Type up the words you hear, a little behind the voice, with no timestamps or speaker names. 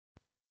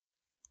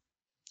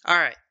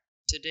Alright,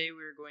 today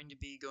we're going to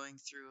be going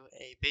through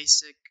a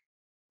basic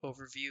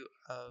overview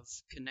of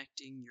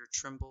connecting your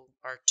Trimble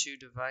R2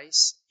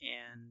 device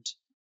and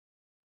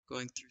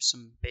going through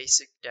some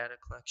basic data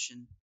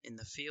collection in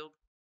the field.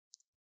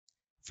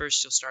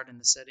 First, you'll start in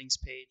the settings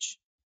page,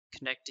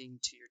 connecting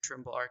to your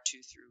Trimble R2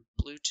 through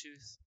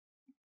Bluetooth.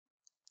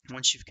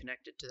 Once you've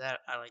connected to that,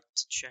 I like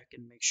to check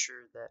and make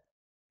sure that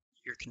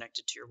you're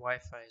connected to your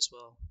Wi-Fi as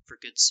well for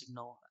good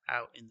signal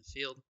out in the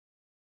field.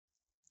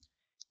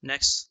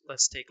 Next,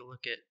 let's take a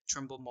look at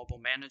Trimble Mobile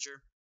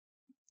Manager.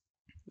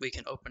 We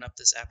can open up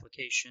this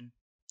application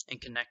and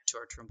connect to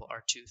our Trimble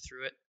R2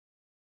 through it.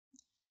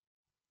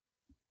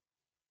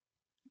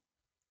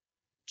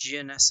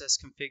 GNSS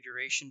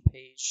configuration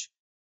page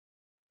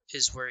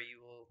is where you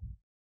will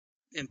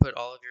input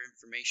all of your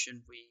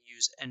information. We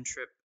use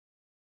Ntrip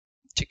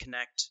to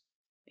connect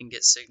and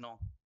get signal.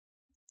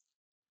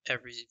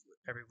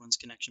 Everyone's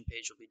connection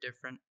page will be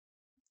different.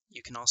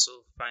 You can also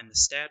find the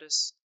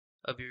status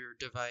of your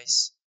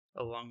device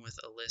along with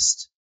a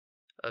list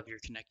of your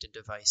connected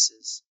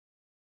devices.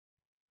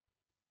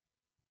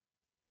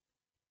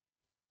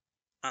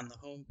 On the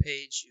home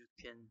page, you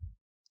can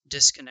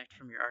disconnect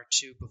from your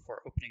R2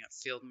 before opening up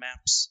Field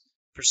Maps.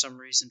 For some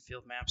reason,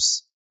 Field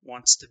Maps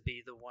wants to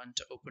be the one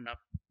to open up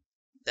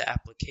the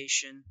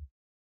application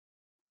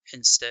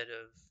instead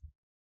of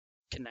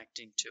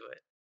connecting to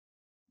it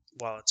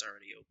while it's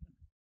already open.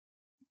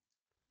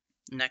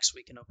 Next,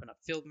 we can open up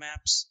Field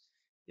Maps.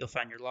 You'll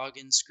find your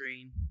login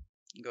screen.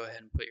 You can go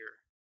ahead and put your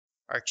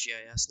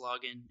ArcGIS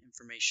login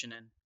information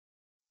in.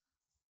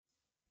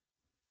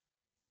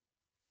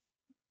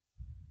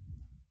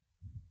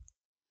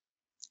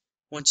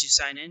 Once you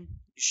sign in,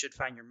 you should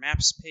find your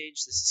Maps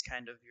page. This is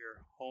kind of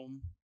your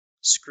home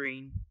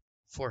screen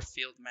for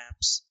Field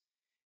Maps.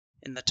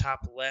 In the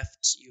top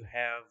left, you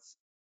have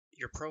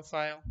your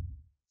profile,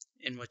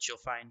 in which you'll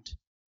find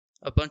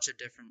a bunch of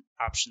different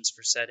options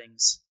for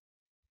settings.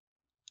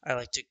 I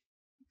like to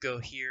go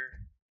here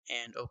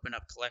and open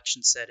up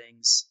collection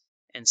settings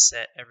and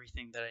set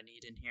everything that I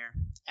need in here.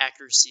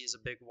 Accuracy is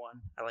a big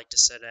one. I like to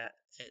set at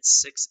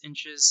 6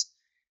 inches,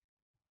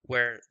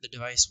 where the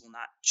device will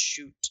not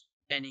shoot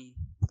any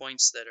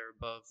points that are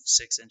above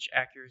 6-inch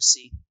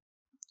accuracy.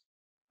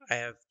 I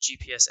have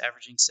GPS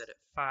averaging set at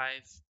 5.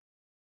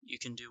 You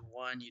can do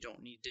 1. You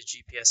don't need the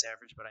GPS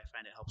average, but I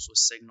find it helps with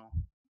signal.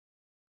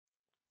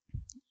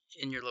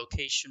 In your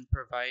location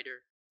provider,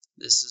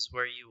 this is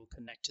where you will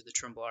connect to the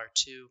Trimble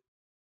R2.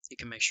 You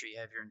can make sure you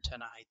have your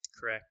antenna height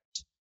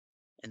correct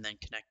and then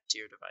connect to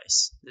your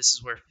device. This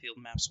is where Field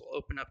Maps will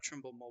open up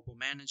Trimble Mobile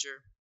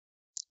Manager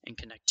and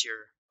connect to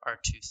your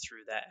R2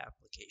 through that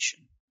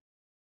application.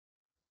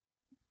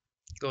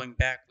 Going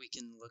back, we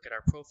can look at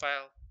our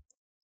profile,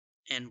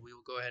 and we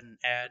will go ahead and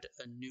add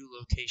a new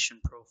location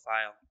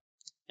profile,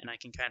 and I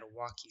can kind of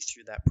walk you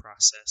through that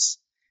process.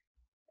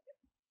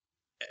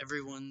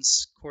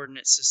 Everyone's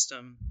coordinate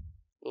system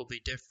will be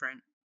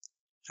different.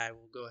 I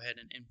will go ahead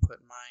and input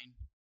mine,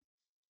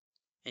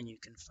 and you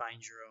can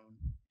find your own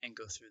and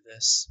go through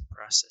this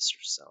process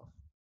yourself.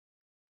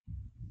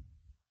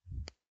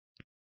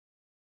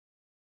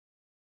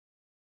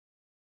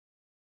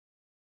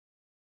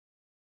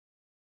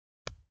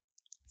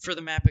 For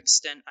the map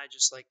extent, I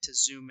just like to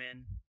zoom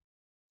in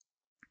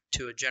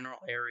to a general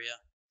area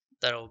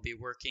that I'll be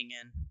working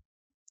in.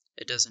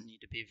 It doesn't need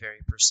to be very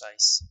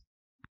precise.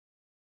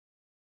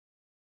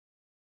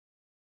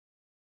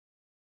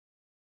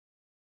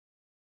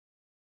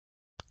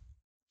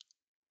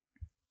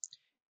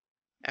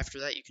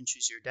 After that, you can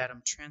choose your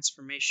datum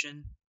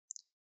transformation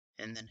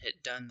and then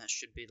hit done. That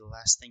should be the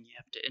last thing you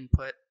have to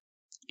input.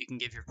 You can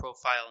give your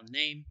profile a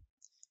name,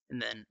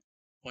 and then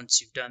once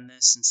you've done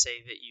this and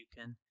save it, you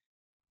can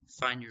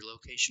find your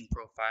location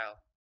profile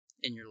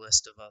in your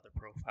list of other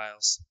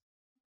profiles.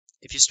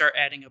 If you start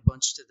adding a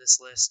bunch to this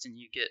list and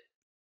you get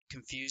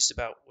confused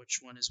about which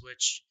one is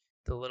which,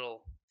 the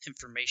little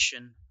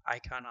information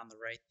icon on the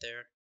right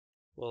there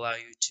will allow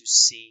you to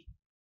see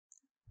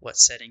what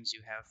settings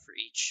you have for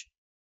each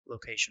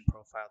location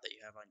profile that you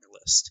have on your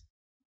list.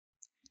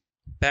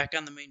 Back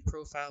on the main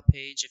profile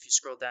page, if you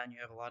scroll down, you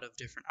have a lot of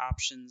different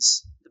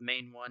options. The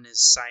main one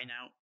is sign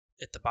out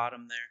at the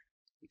bottom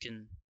there.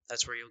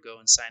 That's where you'll go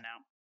and sign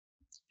out.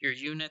 Your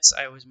units,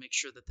 I always make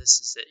sure that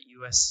this is at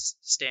US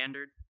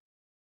standard.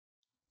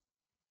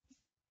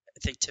 I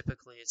think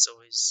typically it's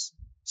always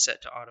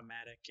set to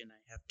automatic, and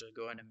I have to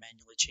go in and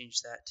manually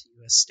change that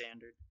to US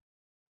standard.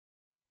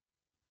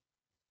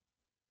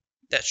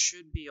 That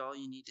should be all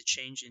you need to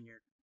change in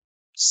your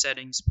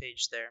settings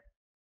page there.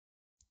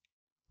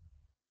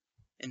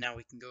 And now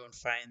we can go and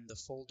find the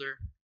folder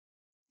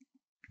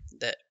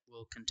that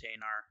will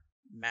contain our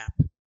map.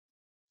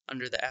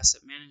 Under the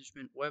Asset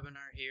Management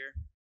webinar here,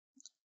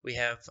 we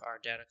have our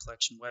data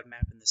collection web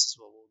map, and this is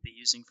what we'll be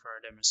using for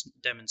our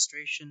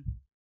demonstration.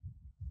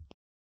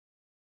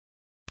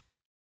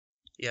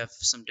 You have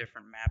some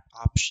different map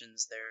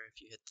options there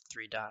if you hit the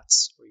 3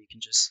 dots, or you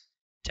can just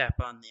tap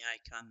on the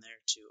icon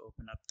there to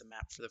open up the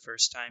map for the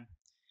first time.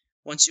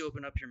 Once you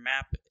open up your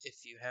map,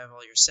 if you have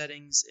all your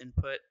settings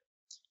input,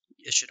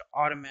 it should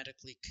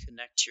automatically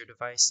connect to your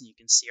device, and you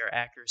can see our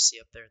accuracy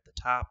up there at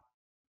the top.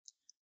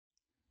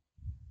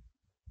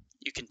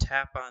 You can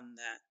tap on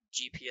that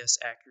GPS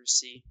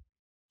accuracy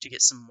to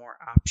get some more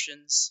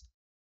options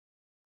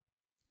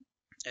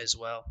as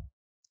well.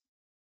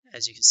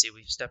 As you can see,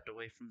 we've stepped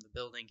away from the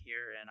building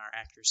here and our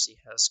accuracy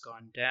has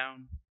gone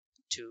down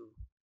to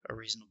a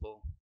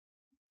reasonable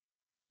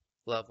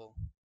level.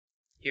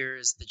 Here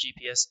is the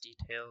GPS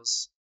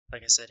details.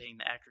 Like I said, hitting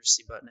the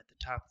accuracy button at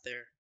the top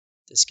there.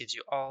 This gives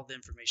you all the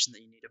information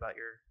that you need about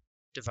your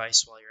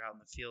device while you're out in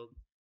the field.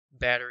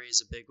 Battery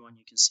is a big one.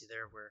 You can see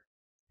there we're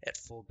at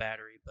full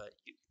battery, but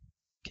you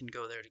can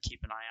go there to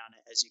keep an eye on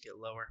it as you get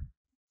lower.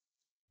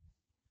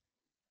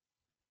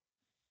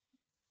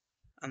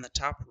 On the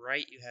top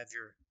right, you have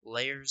your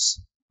layers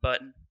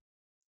button.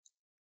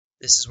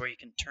 This is where you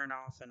can turn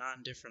off and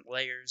on different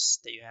layers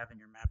that you have in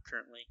your map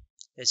currently.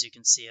 As you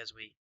can see, as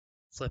we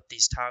flip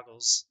these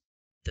toggles,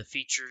 the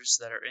features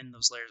that are in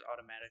those layers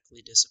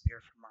automatically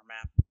disappear from our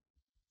map.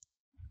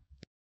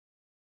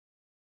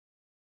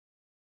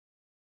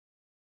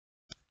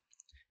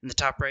 In the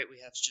top right, we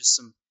have just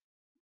some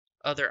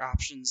other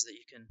options that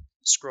you can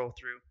scroll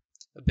through.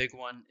 A big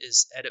one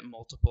is Edit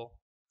Multiple.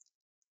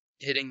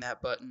 Hitting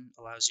that button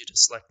allows you to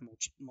select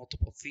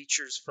multiple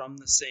features from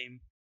the same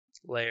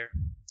layer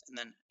and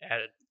then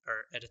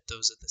edit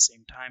those at the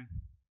same time.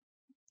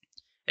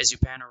 As you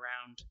pan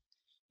around,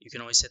 you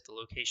can always hit the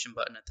location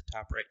button at the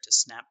top right to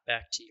snap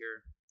back to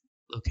your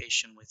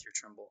location with your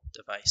Trimble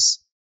device.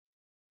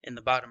 In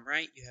the bottom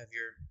right, you have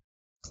your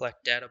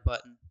Collect Data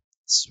button.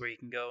 This is where you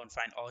can go and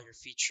find all your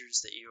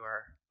features that you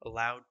are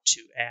allowed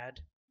to add.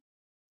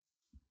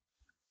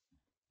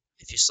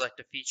 If you select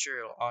a feature,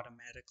 it will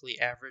automatically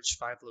average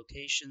 5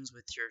 locations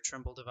with your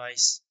Trimble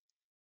device.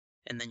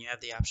 And then you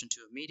have the option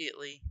to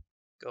immediately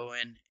go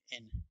in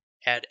and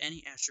add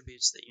any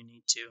attributes that you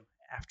need to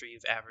after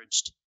you've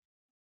averaged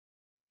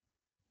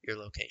your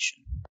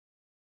location.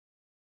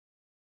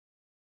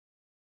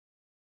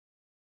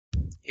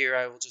 Here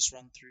I will just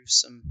run through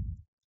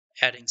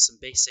adding some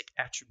basic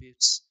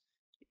attributes,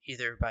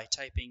 either by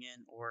typing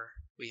in, or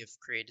we have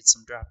created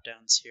some drop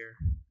downs here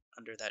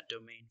under that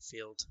domain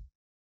field.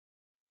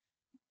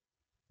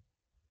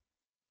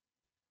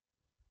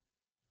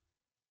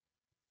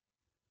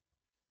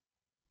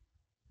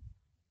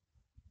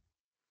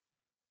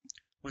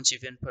 Once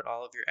you've input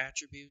all of your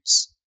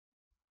attributes,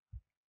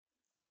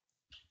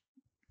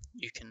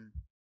 you can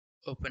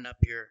open up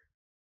your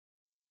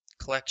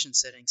collection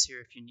settings here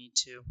if you need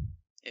to.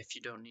 If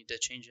you don't need to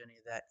change any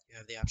of that, you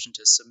have the option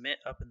to submit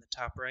up in the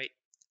top right,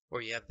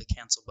 or you have the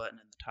cancel button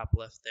in the top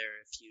left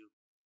there if you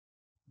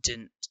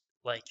didn't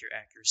like your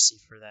accuracy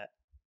for that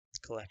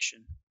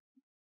collection.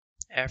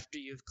 After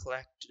you've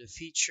collected a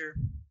feature,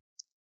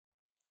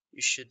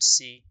 you should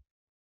see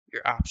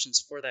your options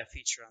for that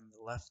feature on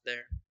the left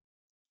there,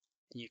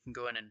 and you can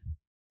go in and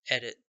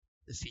edit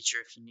the feature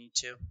if you need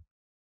to.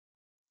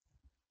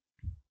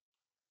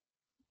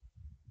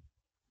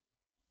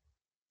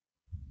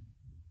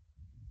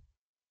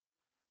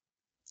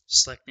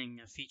 Selecting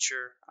a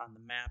feature on the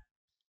map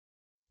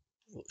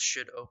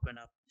should open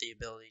up the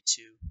ability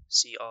to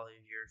see all of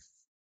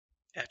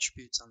your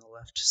attributes on the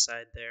left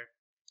side there.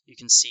 You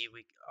can see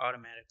we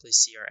automatically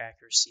see our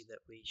accuracy that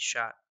we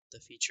shot the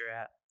feature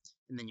at,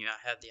 and then you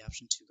have the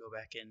option to go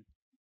back in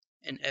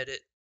and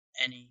edit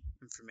any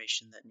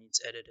information that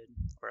needs edited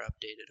or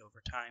updated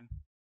over time.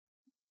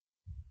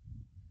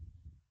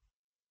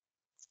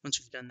 Once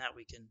we've done that,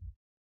 we can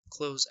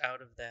close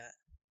out of that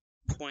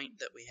point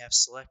that we have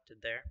selected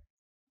there.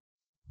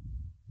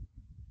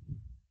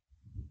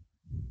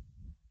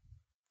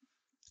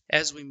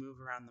 As we move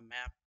around the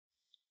map,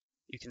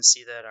 you can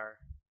see that our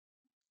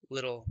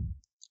little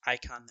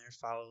icon there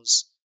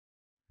follows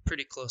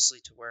pretty closely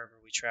to wherever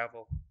we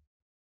travel.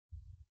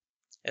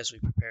 As we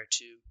prepare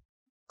to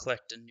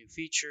collect a new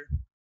feature,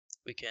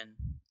 we can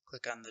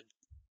click on the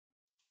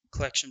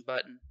collection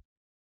button,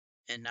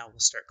 and now we'll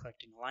start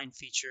collecting a line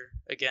feature.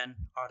 Again,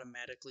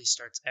 automatically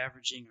starts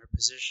averaging our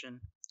position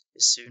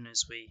as soon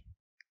as we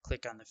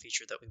click on the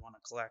feature that we want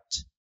to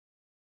collect.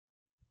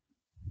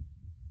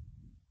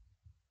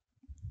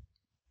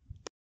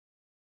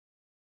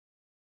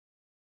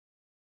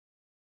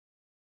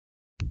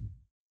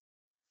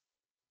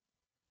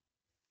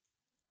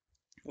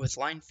 With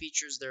line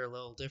features, they're a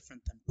little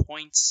different than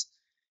points.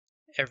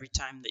 Every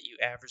time that you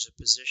average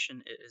a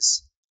position, it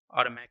is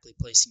automatically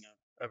placing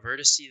a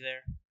vertex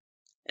there,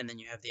 and then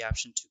you have the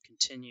option to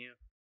continue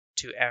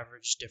to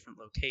average different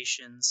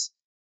locations,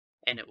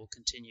 and it will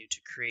continue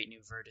to create new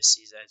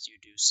vertices as you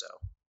do so.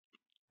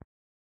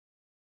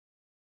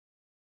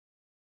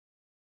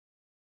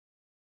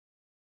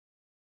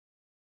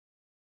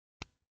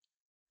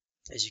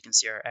 As you can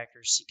see, our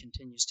accuracy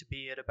continues to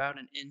be at about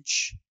an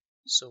inch,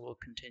 so we'll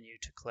continue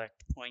to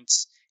collect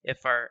points.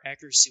 If our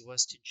accuracy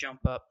was to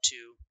jump up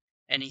to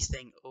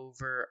anything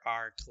over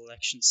our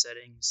collection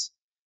settings,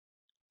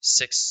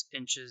 6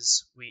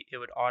 inches, it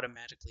would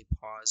automatically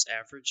pause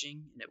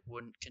averaging, and it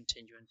wouldn't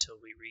continue until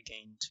we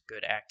regained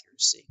good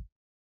accuracy.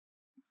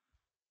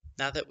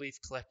 Now that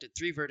we've collected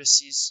 3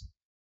 vertices,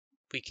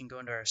 we can go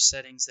into our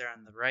settings there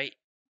on the right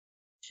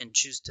and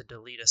choose to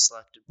delete a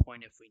selected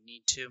point if we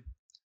need to,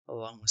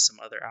 along with some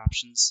other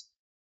options.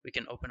 We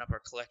can open up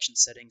our collection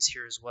settings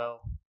here as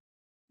well,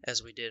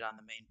 as we did on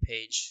the main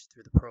page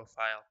through the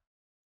profile.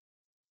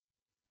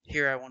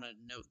 Here I want to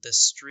note the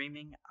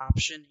streaming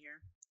option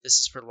here. This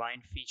is for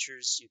line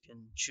features. You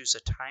can choose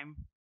a time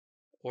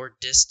or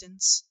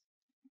distance,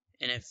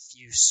 and if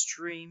you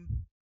stream,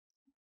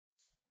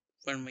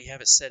 when we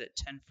have it set at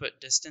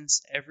 10-foot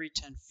distance, every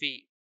 10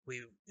 feet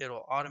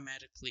it'll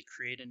automatically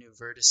create a new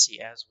vertex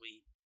as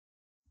we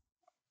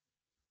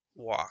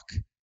walk.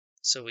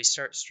 So we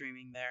start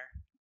streaming there,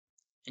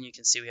 and you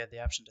can see we have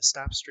the option to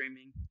stop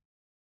streaming,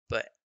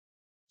 but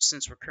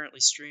since we're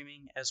currently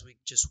streaming, as we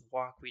just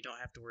walk, we don't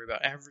have to worry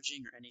about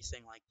averaging or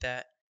anything like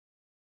that.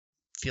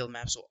 Field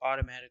Maps will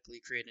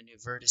automatically create a new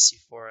vertex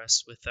for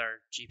us with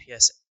our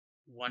GPS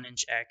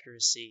 1-inch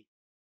accuracy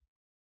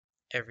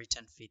every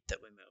 10 feet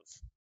that we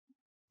move.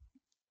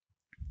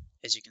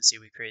 As you can see,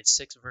 we created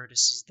 6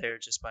 vertices there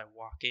just by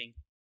walking,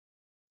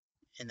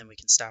 and then we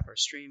can stop our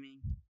streaming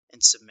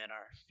and submit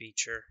our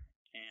feature,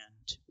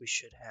 and we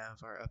should have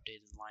our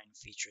updated line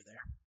feature there.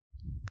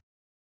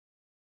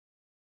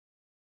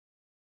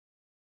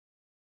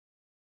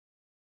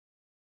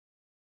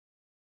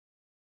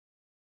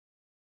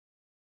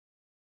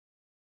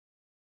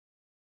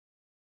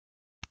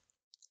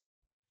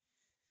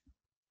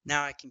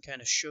 Now I can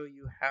kind of show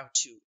you how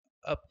to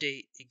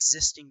update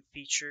existing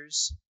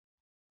features.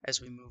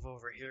 As we move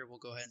over here, we'll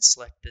go ahead and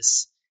select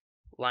this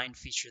line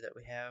feature that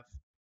we have.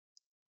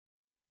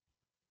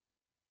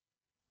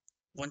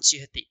 Once you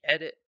hit the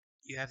edit,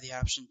 you have the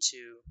option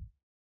to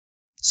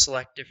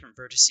select different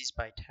vertices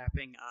by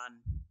tapping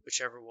on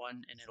whichever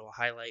one, and it'll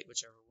highlight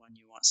whichever one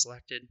you want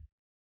selected.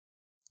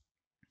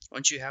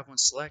 Once you have one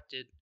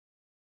selected,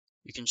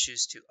 you can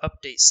choose to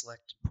update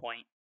selected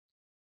point,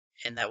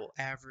 and that will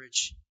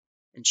average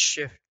and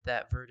shift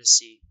that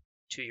vertex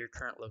to your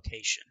current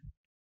location.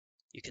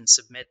 You can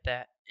submit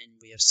that, and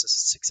we have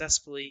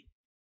successfully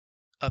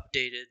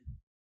updated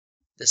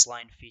this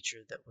line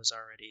feature that was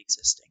already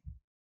existing.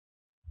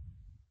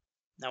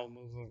 Now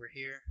we'll move over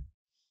here,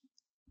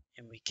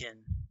 and we can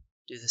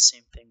do the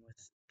same thing with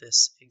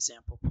this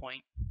example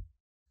point.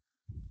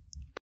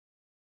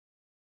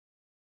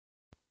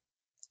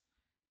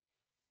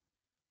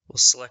 We'll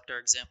select our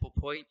example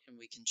point, and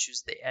we can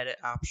choose the edit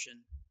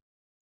option.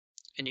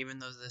 And even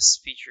though this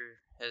feature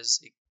has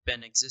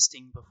been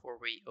existing before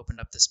we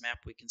opened up this map,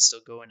 we can still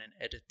go in and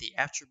edit the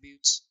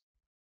attributes.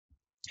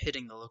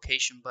 Hitting the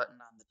location button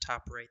on the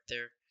top right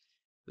there,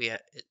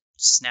 it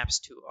snaps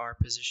to our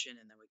position,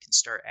 and then we can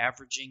start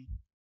averaging.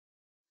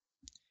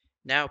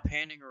 Now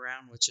panning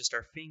around with just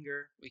our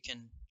finger, we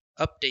can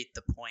update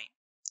the point,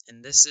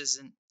 and this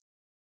isn't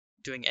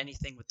doing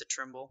anything with the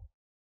Trimble,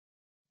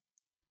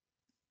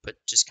 but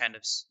just kind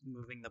of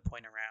moving the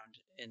point around,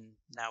 and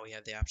now we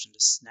have the option to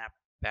snap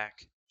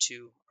back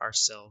to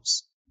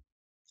ourselves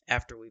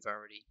after we've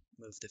already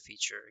moved the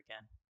feature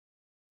again.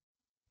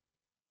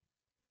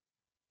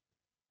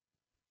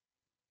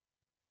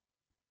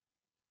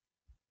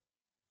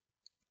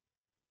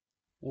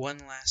 One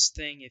last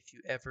thing, if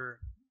you ever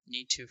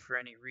need to for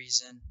any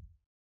reason,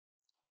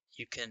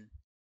 you can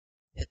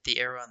hit the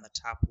arrow on the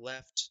top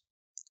left,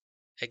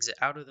 exit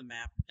out of the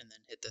map, and then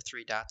hit the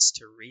 3 dots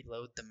to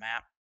reload the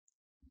map.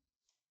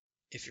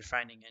 If you're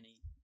finding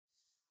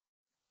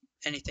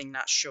anything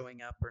not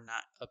showing up or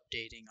not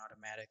updating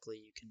automatically,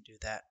 you can do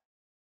that.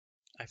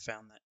 I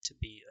found that to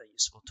be a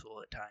useful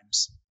tool at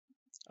times.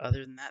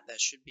 Other than that,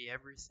 that should be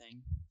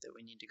everything that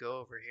we need to go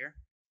over here.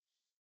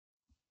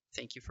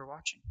 Thank you for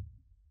watching.